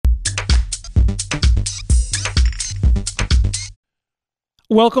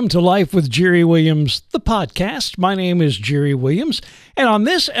Welcome to Life with Jerry Williams, the podcast. My name is Jerry Williams, and on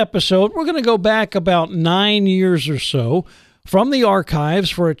this episode, we're going to go back about 9 years or so from the archives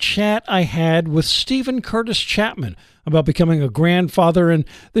for a chat I had with Steven Curtis Chapman about becoming a grandfather and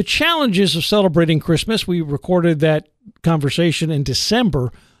the challenges of celebrating Christmas. We recorded that conversation in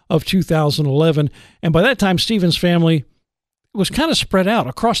December of 2011, and by that time, Steven's family was kind of spread out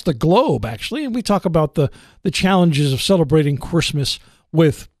across the globe, actually, and we talk about the challenges of celebrating Christmas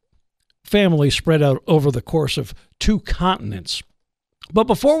with family spread out over the course of 2 continents. But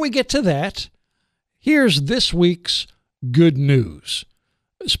before we get to that, here's this week's good news.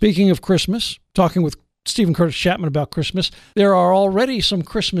 Speaking of Christmas, talking with Steven Curtis Chapman about Christmas, there are already some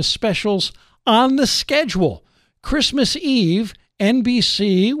Christmas specials on the schedule. Christmas Eve,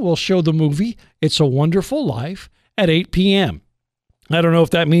 NBC will show the movie It's a Wonderful Life at 8 p.m. I don't know if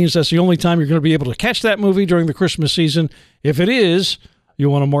that means that's the only time you're going to be able to catch that movie during the Christmas season. If it is, you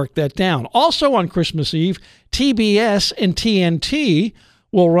want to mark that down. Also on Christmas Eve, TBS and TNT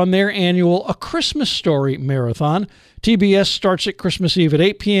will run their annual A Christmas Story marathon. TBS starts at Christmas Eve at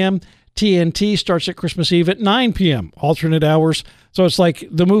 8 p.m. TNT starts at Christmas Eve at 9 p.m., alternate hours. So it's like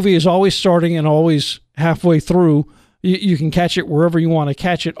the movie is always starting and always halfway through. You can catch it wherever you want to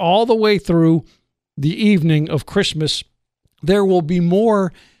catch it, all the way through the evening of Christmas. There will be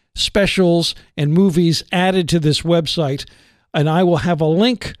more specials and movies added to this website, and I will have a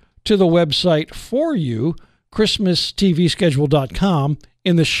link to the website for you, ChristmasTVschedule.com,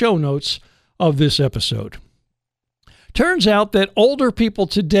 in the show notes of this episode. Turns out that older people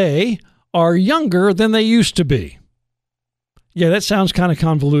today are younger than they used to be. Yeah, that sounds kind of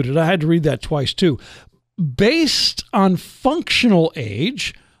convoluted. I had to read that twice too. Based on functional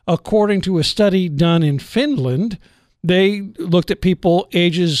age, according to a study done in Finland, they looked at people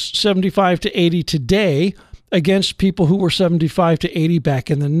ages 75 to 80 today against people who were 75 to 80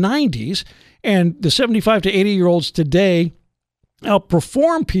 back in the 90s. And the 75 to 80-year-olds today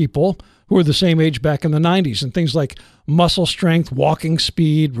outperform people who were the same age back in the 90s in things like muscle strength, walking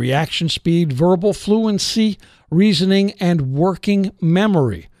speed, reaction speed, verbal fluency, reasoning, and working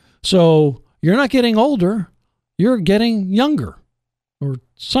memory. So you're not getting older, you're getting younger, or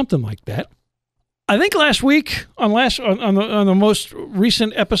something like that. I think last week, on the most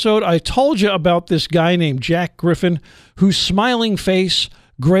recent episode, I told you about this guy named Jack Griffin, whose smiling face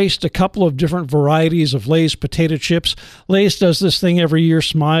graced a couple of different varieties of Lay's potato chips. Lay's does this thing every year,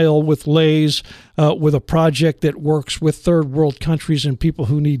 Smile with Lay's, with a project that works with third world countries and people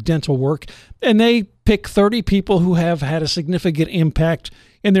who need dental work. And they pick 30 people who have had a significant impact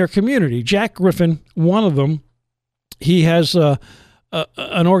in their community. Jack Griffin, one of them, he has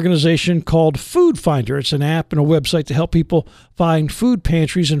an organization called Food Finder. It's an app and a website to help people find food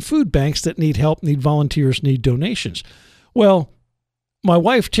pantries and food banks that need help, need volunteers, need donations. Well, my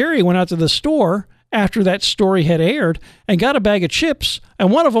wife, Terry, went out to the store after that story had aired and got a bag of chips, and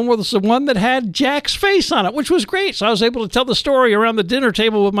one of them was the one that had Jack's face on it, which was great. So I was able to tell the story around the dinner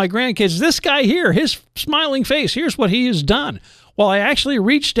table with my grandkids. This guy here, his smiling face, here's what he has done. Well, I actually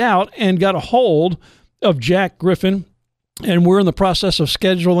reached out and got a hold of Jack Griffin, and we're in the process of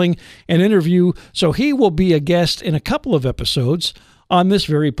scheduling an interview, so he will be a guest in a couple of episodes on this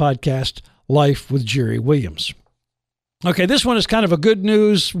very podcast, Life with Jerry Williams. Okay, this one is kind of a good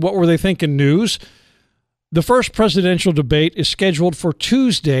news, what were they thinking news. The first presidential debate is scheduled for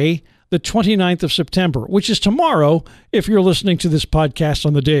Tuesday, the 29th of September, which is tomorrow if you're listening to this podcast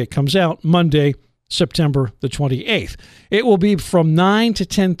on the day it comes out, Monday, September the 28th. It will be from 9 to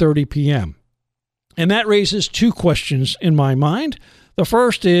 10:30 p.m., and that raises 2 questions in my mind. The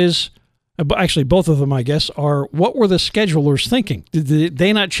first is, actually both of them, I guess, are what were the schedulers thinking? Did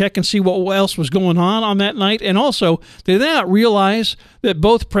they not check and see what else was going on that night? And also, did they not realize that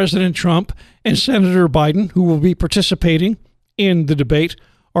both President Trump and Senator Biden, who will be participating in the debate,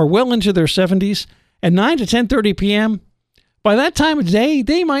 are well into their 70s? And 9 to 10:30 p.m., by that time of day,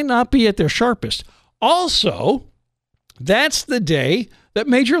 they might not be at their sharpest. Also, that's the day that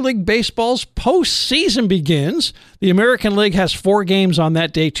Major League Baseball's postseason begins. The American League has 4 games on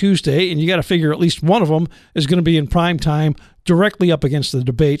that day, Tuesday, and you got to figure at least one of them is going to be in prime time, directly up against the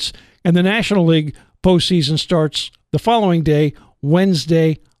debates. And the National League postseason starts the following day,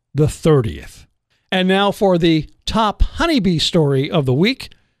 Wednesday, the 30th. And now for the top honeybee story of the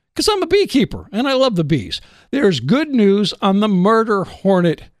week, because I'm a beekeeper and I love the bees. There's good news on the murder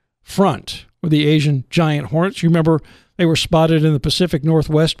hornet front, or the Asian giant hornets. You remember they were spotted in the Pacific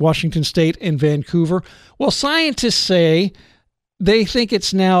Northwest, Washington State, and Vancouver. Well, scientists say they think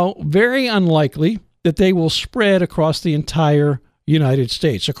it's now very unlikely that they will spread across the entire United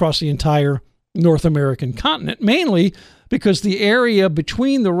States, across the entire North American continent, mainly because the area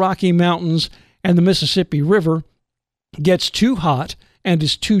between the Rocky Mountains and the Mississippi River gets too hot and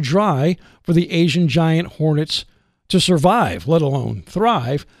is too dry for the Asian giant hornets to survive, let alone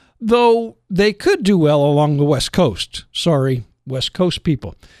thrive, though they could do well along the West Coast. Sorry, West Coast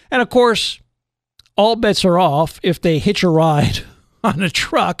people. And of course, all bets are off if they hitch a ride on a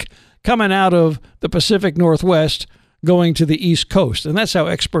truck coming out of the Pacific Northwest going to the East Coast. And that's how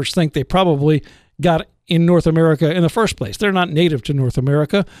experts think they probably got in North America in the first place. They're not native to North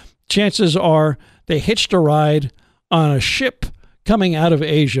America. Chances are they hitched a ride on a ship coming out of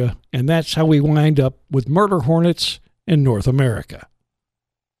Asia, and that's how we wind up with murder hornets in North America.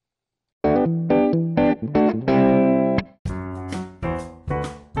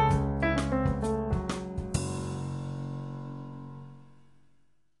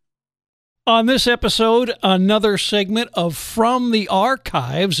 On this episode, another segment of From the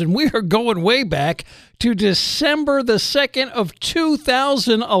Archives, and we are going way back to December the 2nd of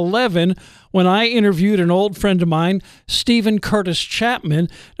 2011 when I interviewed an old friend of mine, Stephen Curtis Chapman.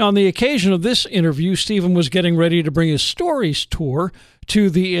 Now, on the occasion of this interview, Stephen was getting ready to bring his stories tour to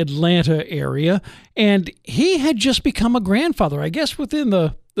the Atlanta area, and he had just become a grandfather. I guess within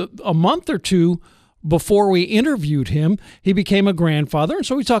a month or two before we interviewed him, he became a grandfather. And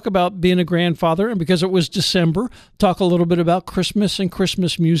so we talk about being a grandfather, and because it was December, talk a little bit about Christmas and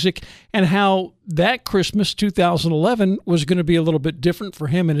Christmas music and how that Christmas 2011 was going to be a little bit different for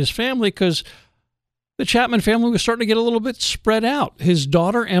him and his family because the Chapman family was starting to get a little bit spread out. His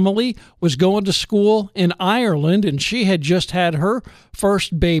daughter, Emily, was going to school in Ireland, and she had just had her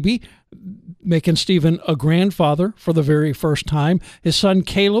first baby, making Stephen a grandfather for the very first time. His son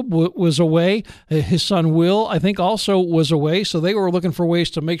Caleb was away. His son Will, I think, also was away. So they were looking for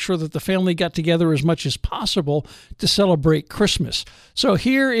ways to make sure that the family got together as much as possible to celebrate Christmas. So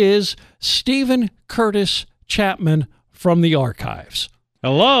here is Stephen Curtis Chapman from the archives.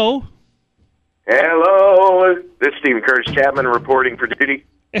 Hello. Hello. This is Stephen Curtis Chapman reporting for duty.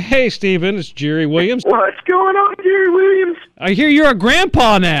 Hey, Stephen, it's Jerry Williams. What's going on, Jerry Williams? I hear you're a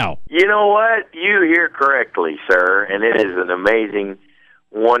grandpa now. You know what? You hear correctly, sir, and it is an amazing,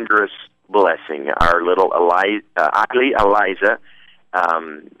 wondrous blessing. Our little Eliza,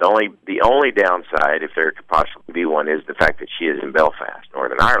 the only downside, if there could possibly be one, is the fact that she is in Belfast,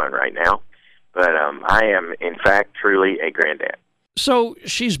 Northern Ireland right now. But I am, in fact, truly a granddad. So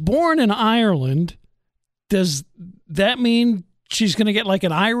she's born in Ireland. Does that mean she's going to get like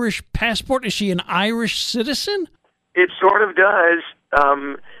an Irish passport? Is she an Irish citizen? It sort of does,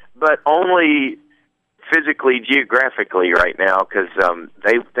 but only physically, geographically right now, because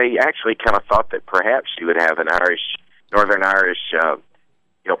they actually kind of thought that perhaps she would have an Northern Irish,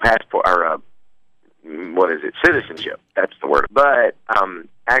 passport, or citizenship. That's the word. But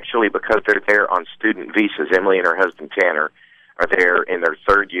actually, because they're there on student visas, Emily and her husband Tanner are there in their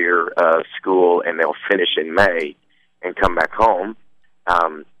third year of school, and they'll finish in May and come back home.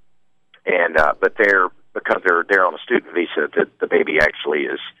 But because they're on a student visa, the baby actually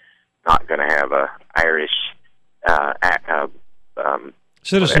is not going to have a Irish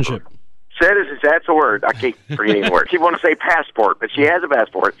citizenship. Citizenship, that's a word. I keep forgetting the word. She want to say passport, but she has a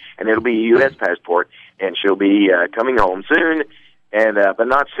passport, and it'll be a U.S. passport, and she'll be coming home soon. But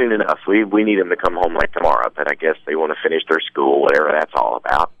not soon enough. We need them to come home like tomorrow. But I guess they want to finish their school, whatever that's all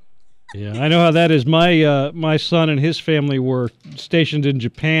about. Yeah, I know how that is. My son and his family were stationed in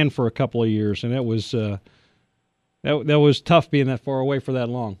Japan for a couple of years, and that was tough being that far away for that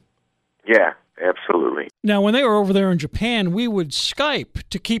long. Yeah, absolutely. Now, when they were over there in Japan, we would Skype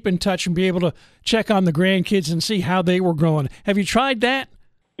to keep in touch and be able to check on the grandkids and see how they were growing. Have you tried that?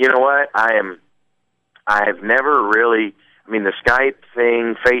 You know what? I've never really. I mean, the Skype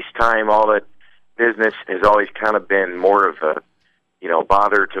thing, FaceTime, all that business has always kind of been more of a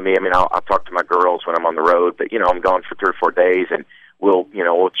bother to me. I mean, I'll talk to my girls when I'm on the road, but I'm gone for 3 or 4 days, and we'll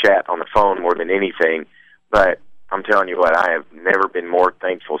chat on the phone more than anything. But I'm telling you what, I have never been more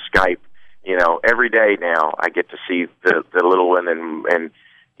thankful. Skype, every day now I get to see the little one and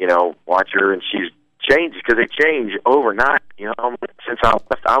watch her, and she's changed because they change overnight. Since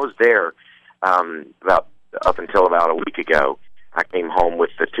I was there up until about a week ago, I came home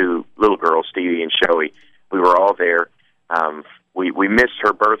with the 2 little girls, Stevie and Shoei. We were all there. We missed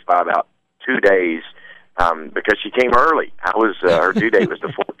her birth by about 2 days because she came early. Her due date was the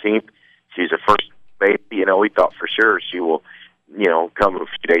 14th. She's a first baby. We thought for sure she will, come a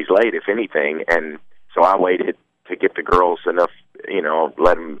few days late, if anything. And so I waited to get the girls enough,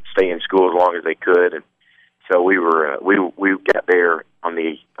 let them stay in school as long as they could. And so we got there on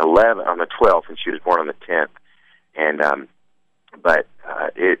the 12th, and she was born on the 10th. And but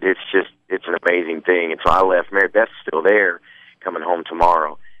it's an amazing thing. And so I left. Mary Beth's still there, coming home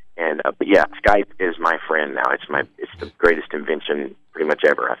tomorrow. And but yeah, Skype is my friend now. It's the greatest invention pretty much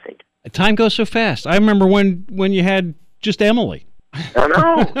ever, I think. Time goes so fast. I remember when you had just Emily. I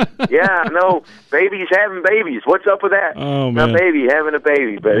know. Yeah, I know. Babies having babies. What's up with that? Oh, man. A baby having a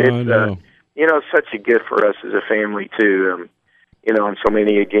baby. But it's such a gift for us as a family, too. And so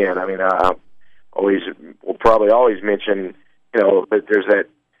many, again, I mean, I will probably always mention, that there's that,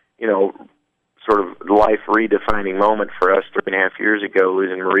 sort of life redefining moment for us 3.5 years ago,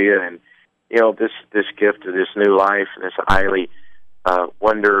 losing Maria, and, this gift of this new life and this highly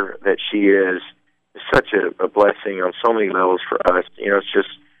wonder that she is such a blessing on so many levels for us.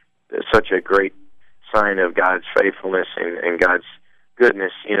 It's such a great sign of God's faithfulness and God's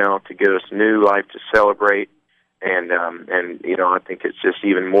goodness, to give us new life to celebrate. And I think it's just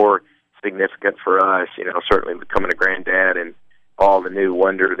even more significant for us, certainly becoming a granddad and all the new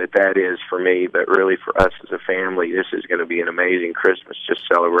wonder that is for me, but really for us as a family, this is going to be an amazing Christmas, just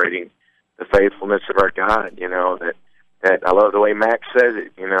celebrating the faithfulness of our God, that I love the way Max says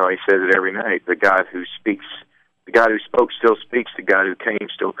it. He says it every night. The God who spoke still speaks. The God who came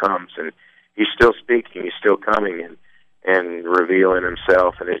still comes, and He's still speaking. He's still coming and revealing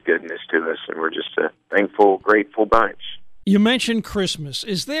Himself and His goodness to us. And we're just a thankful, grateful bunch. You mentioned Christmas.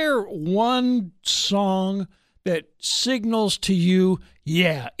 Is there one song that signals to you,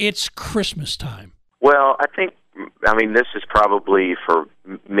 yeah, it's Christmas time? Well, this is probably for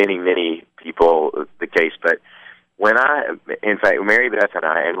many, many people the case, but in fact, Mary Beth and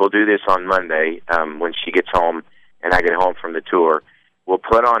I, and we'll do this on Monday when she gets home and I get home from the tour, we'll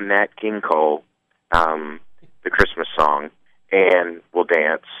put on Nat King Cole, the Christmas song, and we'll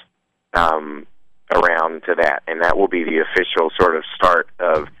dance around to that. And that will be the official sort of start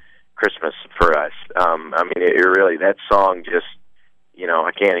of Christmas for us. It really, that song just,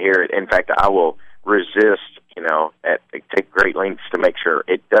 I can't hear it. In fact, I will resist, take great lengths to make sure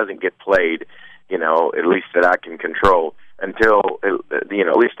it doesn't get played, at least that I can control until,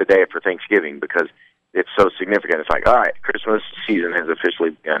 at least the day after Thanksgiving, because it's so significant. It's like, all right, Christmas season has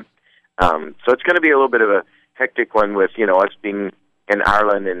officially begun. So it's going to be a little bit of a hectic one with, us being in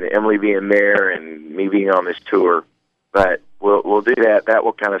Ireland and Emily being there and me being on this tour. But we'll do that. That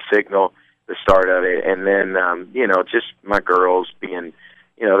will kind of signal the start of it. And then, just my girls being,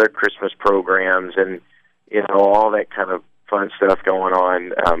 their Christmas programs and, all that kind of fun stuff going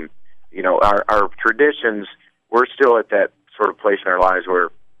on. Our traditions, we're still at that sort of place in our lives where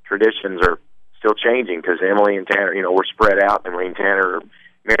traditions are still changing because Emily and Tanner, we're spread out. Emily and Tanner are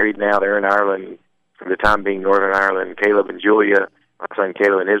married now. They're in Ireland for the time being, Northern Ireland. Caleb and Julia, my son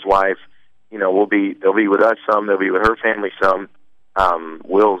Caleb and his wife, they'll be with us some. They'll be with her family some.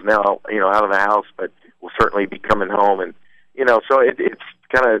 Will's now, out of the house, but will certainly be coming home. And, so it's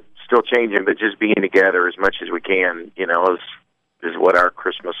kind of still changing, but just being together as much as we can, is what our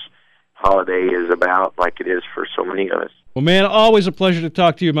Christmas holiday is about, like it is for so many of us. Well, man, always a pleasure to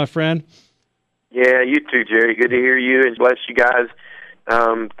talk to you, my friend. Yeah, you too, Jerry. Good to hear you, and bless you guys.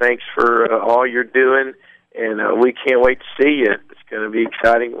 Thanks for all you're doing, and we can't wait to see you. It's going to be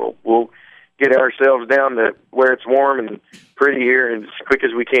exciting. We'll get ourselves down to where it's warm and pretty here and as quick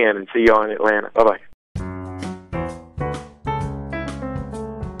as we can, and see y'all in Atlanta. Bye-bye.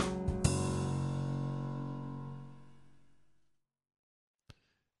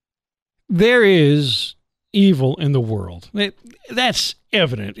 There is evil in the world. That's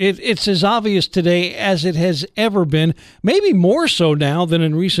evident. It's as obvious today as it has ever been, maybe more so now than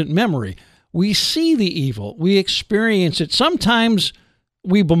in recent memory. We see the evil. We experience it. Sometimes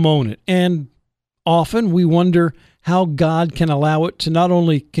we bemoan it, and often we wonder how God can allow it to not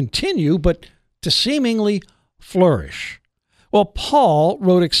only continue, but to seemingly flourish. Well, Paul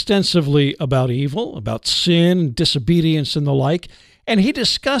wrote extensively about evil, about sin, disobedience, and the like, and he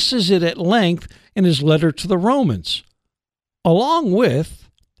discusses it at length in his letter to the Romans, along with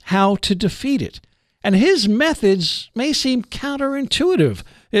how to defeat it. And his methods may seem counterintuitive,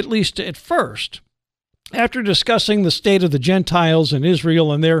 at least at first. After discussing the state of the Gentiles in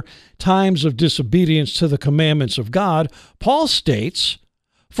Israel and their times of disobedience to the commandments of God, Paul states,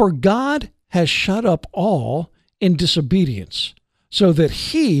 "For God has shut up all in disobedience, so that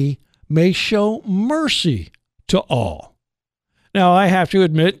he may show mercy to all." Now, I have to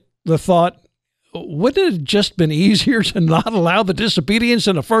admit, the thought, wouldn't it have just been easier to not allow the disobedience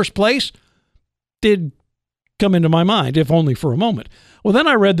in the first place, did come into my mind, if only for a moment. Well, then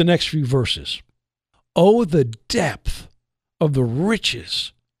I read the next few verses. Oh, the depth of the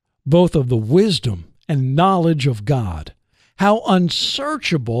riches, both of the wisdom and knowledge of God. How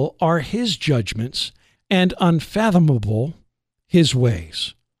unsearchable are his judgments and unfathomable his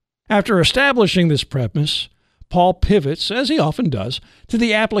ways. After establishing this premise, Paul pivots, as he often does, to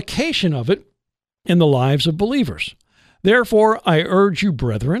the application of it in the lives of believers. Therefore, I urge you,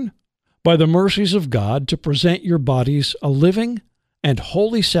 brethren, by the mercies of God, to present your bodies a living and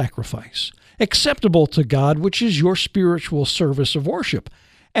holy sacrifice, acceptable to God, which is your spiritual service of worship.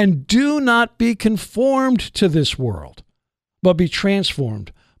 And do not be conformed to this world, but be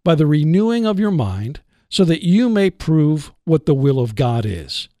transformed by the renewing of your mind, so that you may prove what the will of God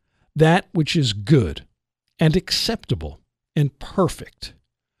is, that which is good and acceptable and perfect.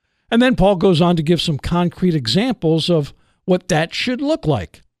 And then Paul goes on to give some concrete examples of what that should look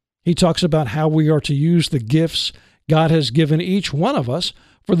like. He talks about how we are to use the gifts God has given each one of us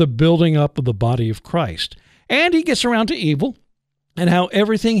for the building up of the body of Christ. And he gets around to evil and how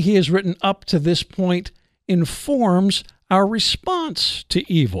everything he has written up to this point informs our response to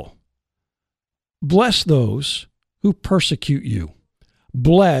evil. Bless those who persecute you.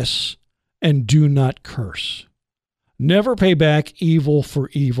 Bless and do not curse. Never pay back evil for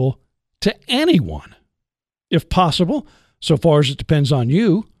evil to anyone. If possible, so far as it depends on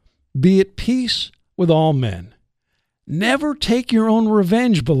you, be at peace with all men. Never take your own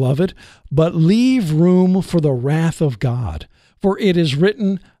revenge, beloved, but leave room for the wrath of God. For it is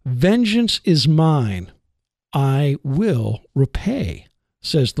written, vengeance is mine, I will repay,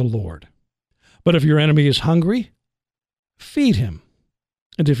 says the Lord. But if your enemy is hungry, feed him.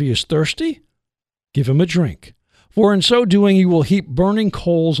 And if he is thirsty, give him a drink. For in so doing you will heap burning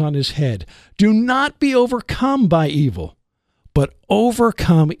coals on his head. Do not be overcome by evil, but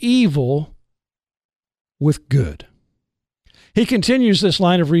overcome evil with good. He continues this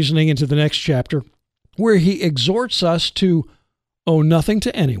line of reasoning into the next chapter, where he exhorts us to owe nothing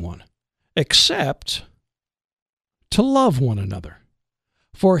to anyone, except to love one another.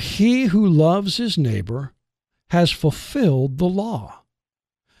 For he who loves his neighbor has fulfilled the law.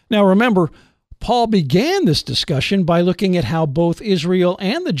 Now remember, Paul began this discussion by looking at how both Israel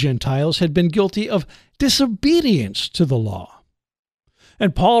and the Gentiles had been guilty of disobedience to the law.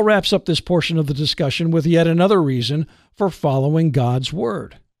 And Paul wraps up this portion of the discussion with yet another reason for following God's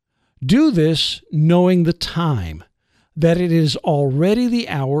word. Do this knowing the time, that it is already the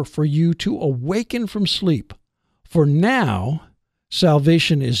hour for you to awaken from sleep. For now,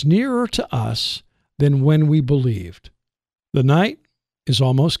 salvation is nearer to us than when we believed. The night is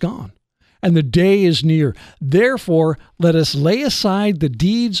almost gone, and the day is near. Therefore, let us lay aside the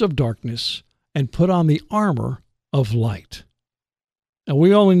deeds of darkness and put on the armor of light. Now,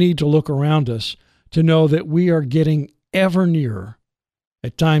 we only need to look around us to know that we are getting ever nearer.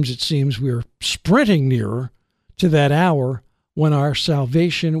 At times, it seems we are sprinting nearer to that hour when our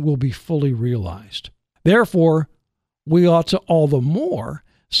salvation will be fully realized. Therefore, we ought to all the more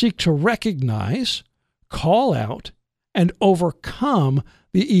seek to recognize, call out, and overcome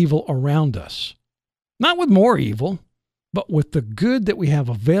the evil around us. Not with more evil, but with the good that we have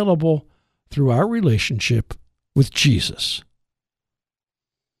available through our relationship with Jesus.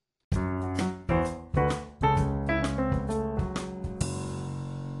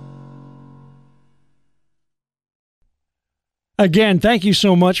 Again, thank you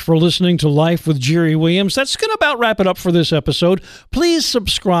so much for listening to Life with Jerry Williams. That's going to about wrap it up for this episode. Please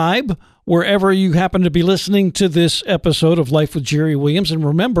subscribe wherever you happen to be listening to this episode of Life with Jerry Williams. And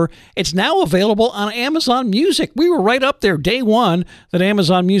remember, it's now available on Amazon Music. We were right up there day one that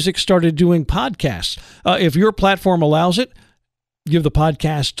Amazon Music started doing podcasts. If your platform allows it, give the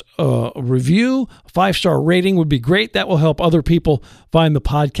podcast a review. A 5-star rating would be great. That will help other people find the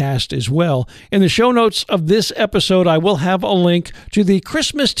podcast as well. In the show notes of this episode, I will have a link to the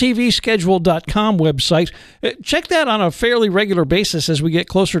ChristmasTVschedule.com website. Check that on a fairly regular basis as we get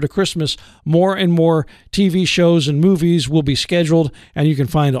closer to Christmas. More and more TV shows and movies will be scheduled, and you can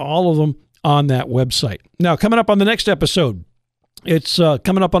find all of them on that website. Now, coming up on the next episode, it's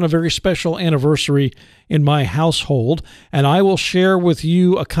coming up on a very special anniversary in my household, and I will share with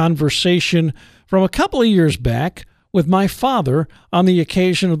you a conversation from a couple of years back with my father on the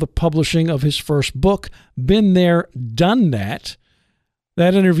occasion of the publishing of his first book, Been There, Done That.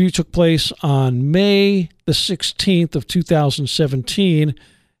 That interview took place on May the 16th of 2017,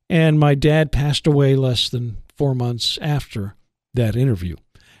 and my dad passed away less than 4 months after that interview.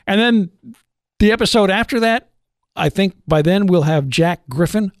 And then the episode after that, I think by then we'll have Jack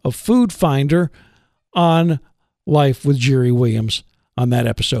Griffin of Food Finder on Life with Jerry Williams on that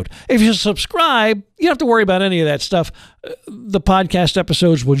episode. If you subscribe, you don't have to worry about any of that stuff. The podcast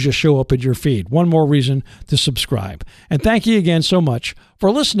episodes will just show up in your feed. One more reason to subscribe. And thank you again so much for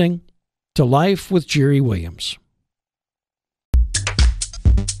listening to Life with Jerry Williams.